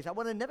to the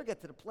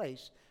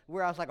place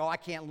where I was like, oh, I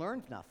can't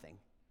learn nothing.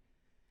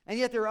 And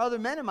yet there are other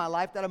men in my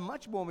life that are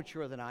much more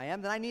mature than I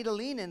am, that I need to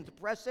lean in, to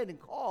press in and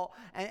call,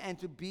 and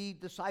to be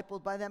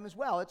discipled by them as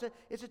well.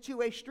 It's a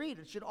two-way street.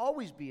 It should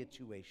always be a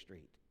two-way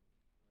street.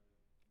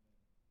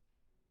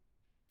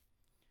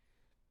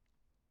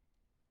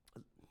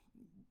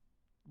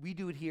 We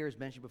do it here, as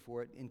mentioned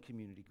before, in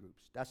community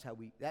groups.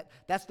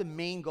 That's the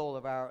main goal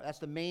that's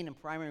the main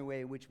and primary way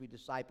in which we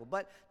disciple.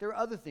 But there are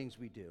other things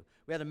we do.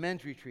 We had a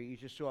men's retreat. You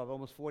just saw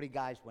almost 40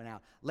 guys went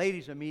out.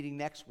 Ladies are meeting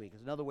next week.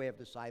 It's another way of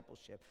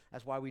discipleship.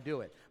 That's why we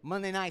do it.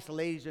 Monday nights, the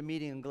ladies are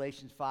meeting in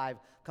Galatians 5.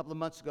 A couple of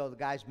months ago, the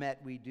guys met.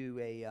 We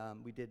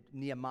did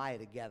Nehemiah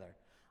together.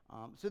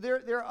 So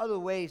there are other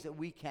ways that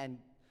we can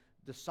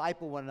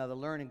disciple one another,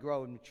 learn and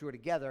grow and mature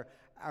together.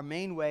 Our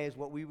main way is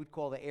what we would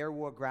call the air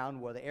war,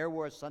 ground war. The air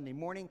war is Sunday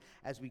morning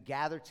as we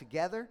gather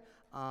together,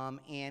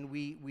 and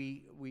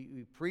we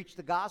preach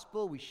the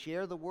gospel, we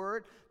share the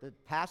word. The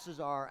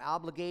pastors are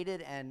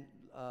obligated and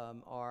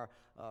are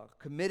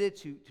committed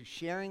to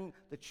sharing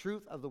the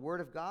truth of the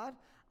word of God.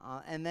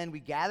 And then we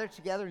gather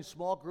together in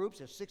small groups.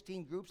 There's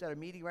 16 groups that are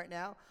meeting right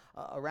now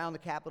around the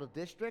Capital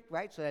District,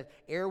 right? So that's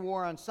air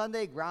war on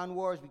Sunday, ground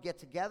war as we get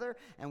together,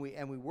 and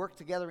we work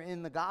together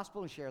in the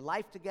gospel and share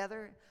life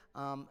together.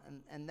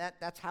 And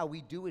that's how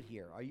we do it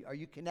here. Are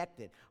you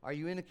connected? Are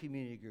you in a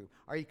community group?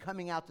 Are you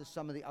coming out to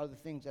some of the other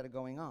things that are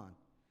going on?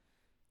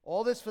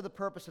 All this for the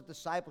purpose of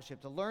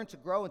discipleship, to learn, to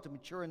grow, and to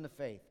mature in the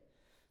faith.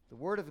 The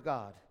Word of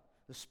God,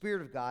 the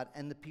Spirit of God,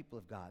 and the people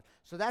of God.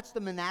 So that's the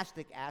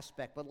monastic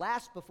aspect. But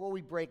last, before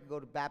we break and go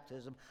to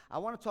baptism, I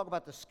want to talk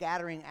about the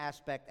scattering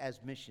aspect as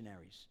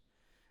missionaries.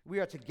 We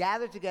are to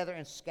gather together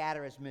and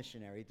scatter as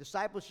missionaries.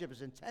 Discipleship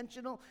is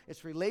intentional,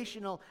 it's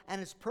relational,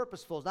 and it's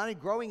purposeful. It's not only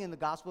growing in the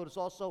gospel, it's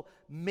also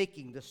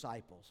making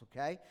disciples,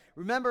 okay?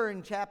 Remember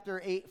in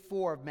chapter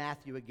 4 of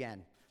Matthew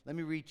again. Let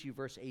me read to you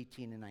verse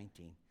 18 and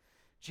 19.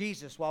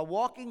 Jesus, while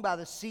walking by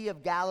the Sea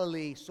of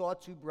Galilee, saw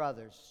two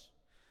brothers,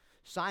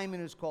 Simon,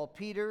 who's called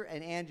Peter,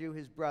 and Andrew,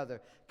 his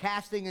brother,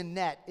 casting a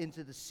net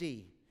into the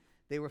sea.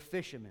 They were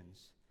fishermen.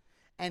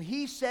 And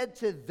he said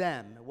to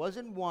them, it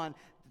wasn't one,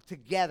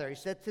 together, he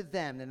said to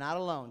them, they're not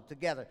alone,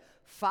 together,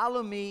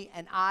 follow me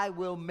and I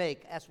will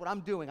make. That's what I'm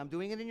doing. I'm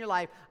doing it in your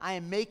life. I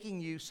am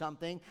making you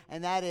something,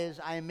 and that is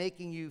I am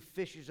making you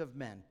fishers of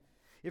men.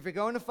 If you're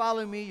going to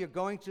follow me, you're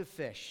going to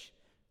fish,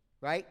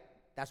 right?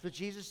 That's what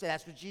Jesus said.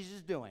 That's what Jesus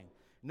is doing.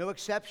 No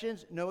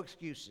exceptions, no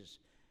excuses.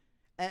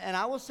 And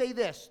I will say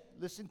this,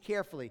 listen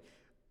carefully.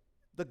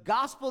 The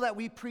gospel that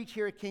we preach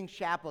here at King's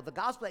Chapel, the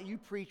gospel that you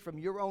preach from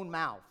your own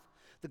mouth,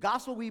 the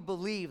gospel we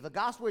believe, the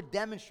gospel we're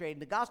demonstrating,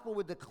 the gospel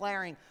we're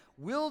declaring,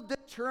 will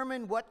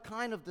determine what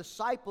kind of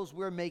disciples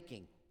we're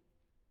making.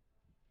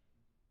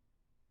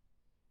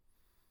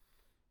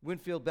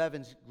 Winfield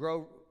Bevan's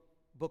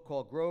book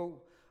called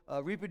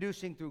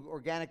Reproducing Through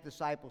Organic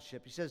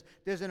Discipleship. He says,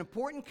 there's an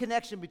important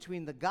connection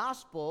between the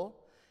gospel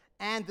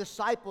and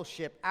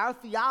discipleship. Our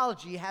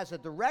theology has a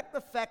direct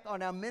effect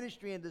on our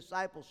ministry and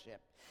discipleship.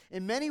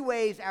 In many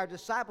ways, our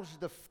discipleship is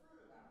the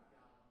fruit of our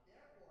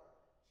theology.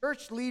 Therefore,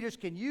 church leaders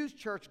can use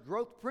church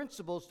growth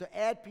principles to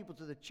add people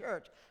to the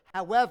church.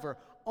 However,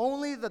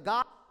 only the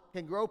gospel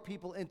can grow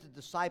people into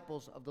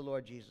disciples of the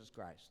Lord Jesus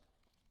Christ.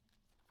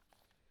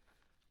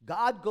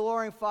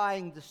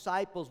 God-glorifying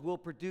disciples will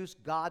produce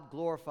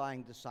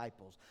God-glorifying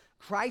disciples.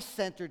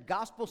 Christ-centered,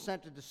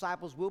 gospel-centered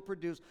disciples will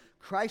produce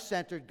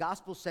Christ-centered,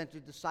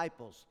 gospel-centered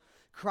disciples.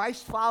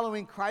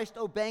 Christ-following,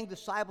 Christ-obeying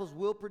disciples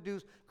will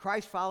produce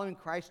Christ-following,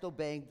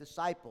 Christ-obeying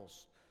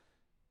disciples.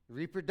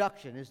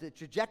 Reproduction is the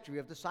trajectory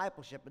of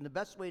discipleship, and the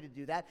best way to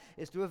do that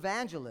is through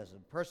evangelism,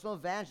 personal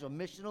evangelism,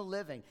 missional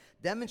living,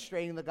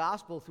 demonstrating the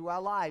gospel through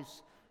our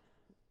lives.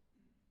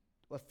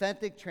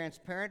 Authentic,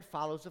 transparent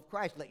followers of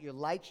Christ. Let your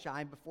light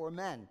shine before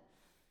men.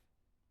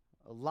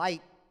 A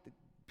light that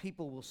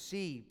people will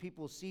see.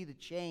 People will see the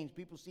change.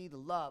 People see the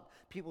love.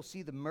 People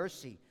see the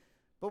mercy.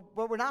 But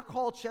we're not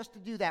called just to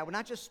do that. We're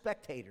not just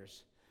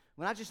spectators.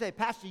 We're not just saying,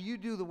 Pastor, you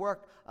do the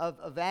work of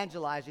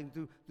evangelizing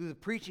through the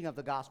preaching of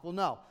the gospel.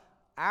 No.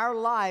 Our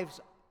lives,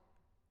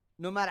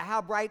 no matter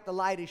how bright the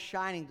light is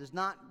shining, does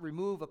not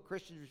remove a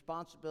Christian's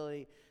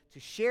responsibility to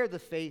share the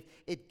faith.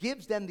 It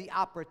gives them the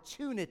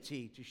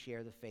opportunity to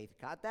share the faith.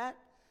 Got that?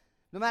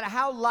 No matter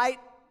how light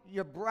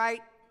your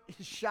bright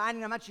is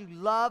shining, how much you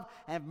love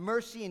and have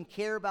mercy and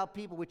care about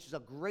people, which is a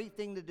great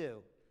thing to do,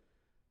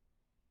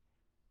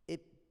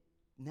 it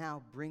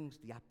now brings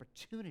the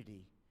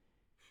opportunity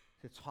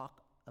to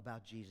talk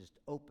about Jesus, to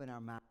open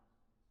our mouth.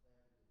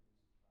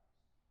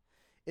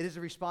 It is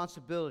a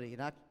responsibility,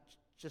 not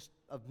just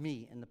of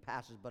me in the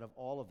passage, but of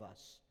all of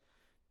us.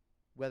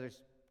 Whether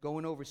it's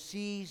going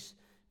overseas,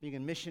 being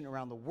in mission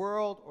around the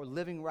world, or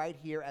living right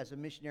here as a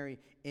missionary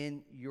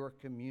in your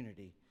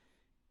community.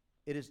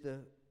 It is the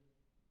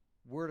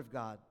Word of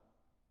God,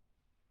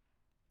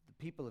 the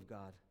people of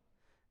God,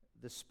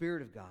 the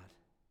Spirit of God,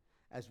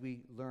 as we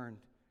learn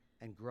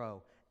and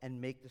grow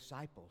and make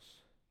disciples.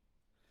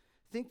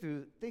 Think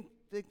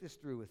this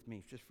through with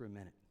me just for a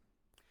minute.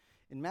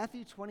 In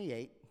Matthew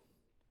 28,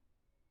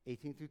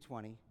 18 through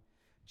 20,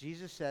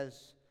 Jesus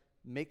says,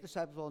 make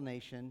disciples of all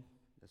nations.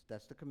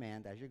 That's the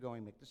command. As you're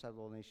going, make disciples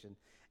of all nations.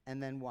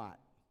 And then what?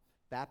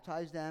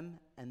 Baptize them,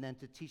 and then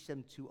to teach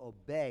them to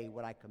obey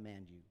what I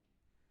command you.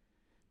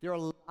 There are a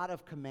lot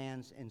of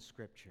commands in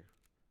Scripture.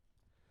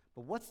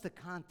 But what's the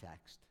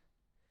context?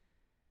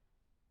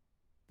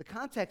 The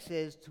context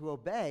is to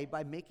obey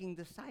by making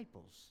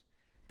disciples.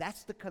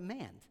 That's the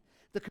command.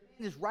 The command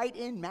is right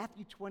in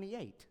Matthew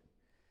 28.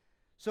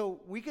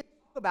 So we could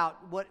talk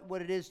about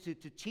what it is to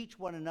teach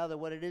one another,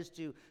 what it is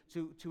to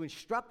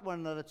instruct one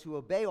another to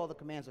obey all the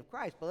commands of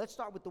Christ. But let's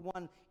start with the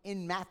one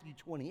in Matthew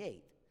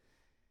 28.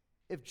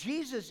 If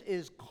Jesus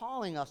is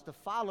calling us to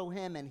follow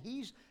him, and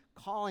he's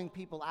calling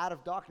people out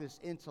of darkness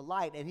into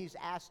light, and he's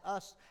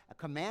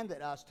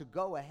commanded us to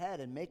go ahead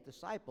and make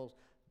disciples,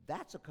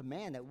 that's a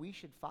command that we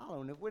should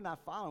follow. And if we're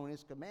not following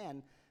his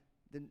command,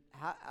 then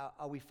how,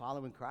 are we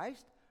following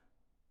Christ?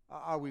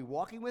 Are we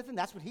walking with him?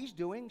 That's what he's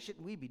doing.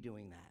 Shouldn't we be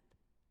doing that?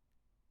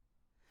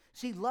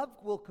 See, love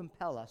will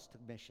compel us to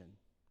mission.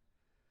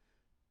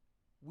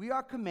 We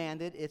are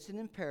commanded. It's an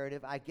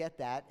imperative. I get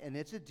that. And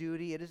it's a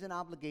duty. It is an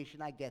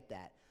obligation. I get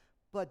that.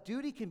 But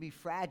duty can be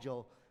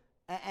fragile,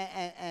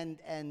 and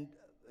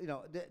you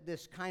know,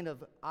 this kind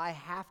of I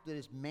have to,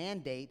 this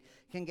mandate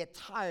can get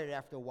tired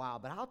after a while.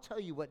 But I'll tell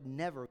you what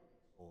never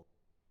gets old.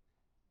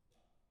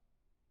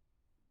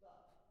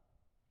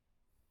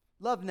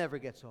 Love never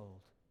gets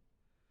old.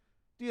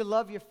 Do you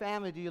love your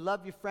family? Do you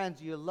love your friends?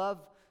 Do you love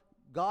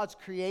God's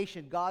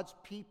creation, God's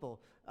people.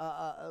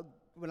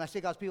 When I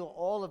say God's people,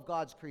 all of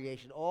God's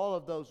creation, all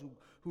of those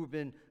who have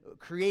been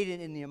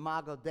created in the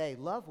Imago Dei,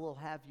 love will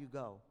have you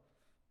go.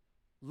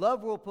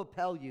 Love will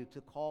propel you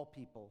to call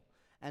people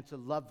and to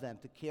love them,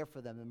 to care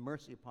for them, and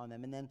mercy upon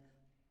them. And then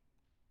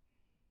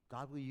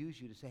God will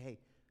use you to say, hey,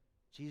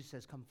 Jesus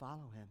says, come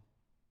follow him.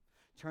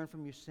 Turn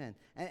from your sin.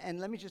 And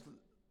let me just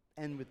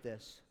end with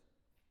this.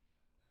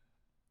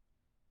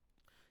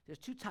 There's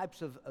two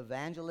types of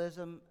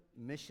evangelism,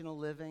 missional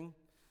living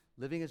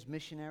as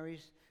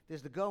missionaries.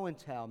 There's the go and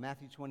tell,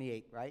 Matthew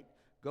 28, right?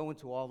 Go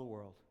into all the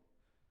world.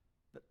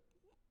 But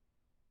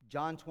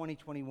John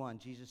 20:21,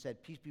 Jesus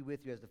said, peace be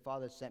with you. As the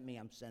Father sent me,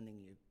 I'm sending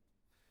you.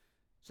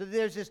 So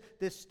there's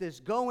this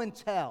go and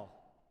tell.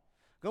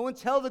 Go and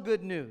tell the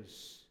good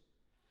news.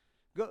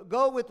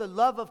 Go with the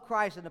love of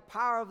Christ and the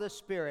power of the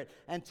Spirit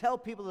and tell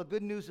people the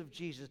good news of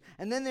Jesus.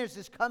 And then there's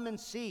this come and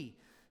see.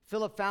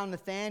 Philip found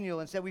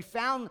Nathanael and said, we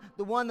found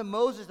the one that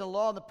Moses, the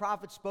law, and the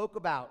prophets spoke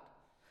about.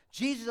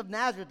 Jesus of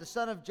Nazareth, the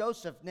son of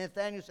Joseph.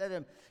 Nathanael said to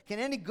him, can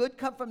any good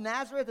come from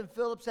Nazareth? And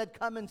Philip said,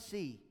 come and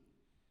see.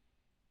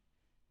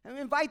 And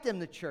invite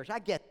them to church. I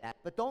get that.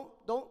 But don't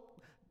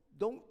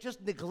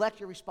just neglect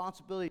your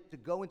responsibility to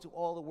go into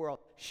all the world,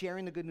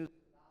 sharing the good news of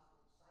the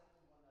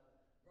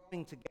gospel,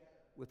 growing together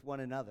with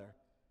one another.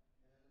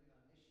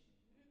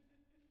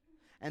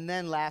 And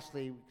then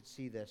lastly, we can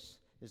see this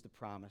is the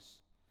promise.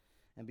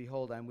 And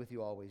behold, I'm with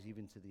you always,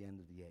 even to the end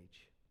of the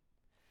age.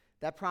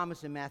 That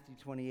promise in Matthew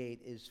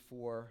 28 is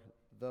for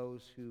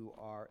those who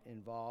are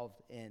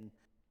involved in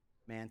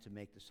man to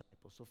make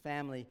disciples. So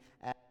family,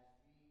 as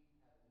we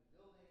have the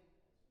building,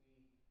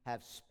 as we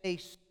have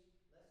space,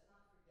 let's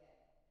not forget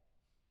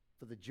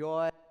for the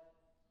joy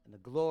and the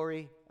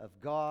glory of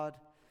God,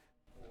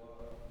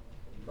 for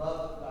the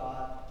love of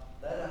God,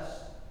 let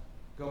us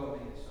go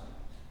and make disciples.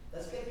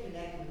 Let's get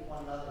connected with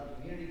one another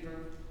in community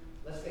group.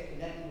 Let's get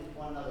connected with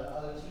one another,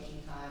 other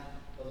teaching times.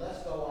 But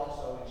let's go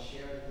also and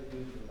share the good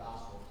news of the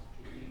gospel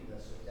with people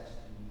that so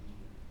desperately need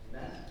you.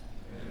 Amen?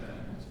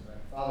 Amen.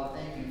 Father,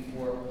 thank you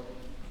for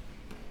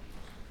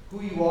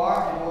who you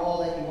are and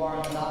all that you are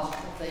in the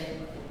gospel. Thank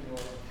you for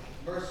your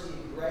mercy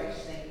and grace.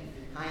 Thank you for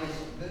your kindness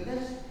and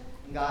goodness.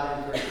 And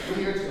God, it is very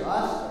clear to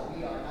us that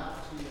we are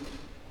not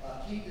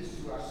to keep this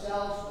to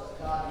ourselves, but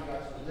God, we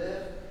are to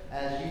live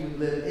as you would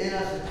live in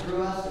us and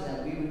through us, and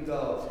that we would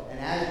go. And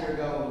as we're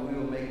going,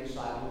 we will make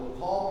disciples. We will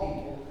call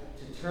people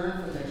to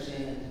turn from their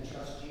sin and to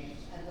trust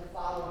Jesus and to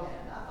follow him.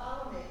 Not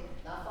follow me,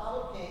 not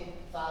follow King,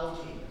 follow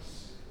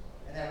Jesus.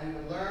 And that we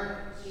would learn,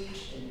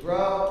 teach, and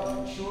grow,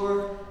 and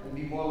mature, and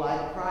be more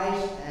like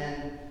Christ.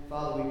 And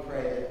Father, we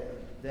pray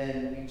that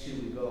then we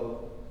too would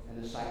go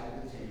and disciple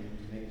continue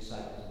to make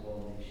disciples of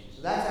all nations.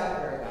 So that's our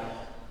prayer,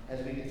 God,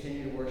 as we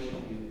continue to worship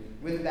you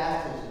with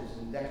baptisms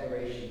and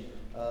declaration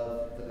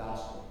of the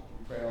gospel.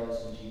 We pray all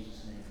this in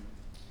Jesus' name.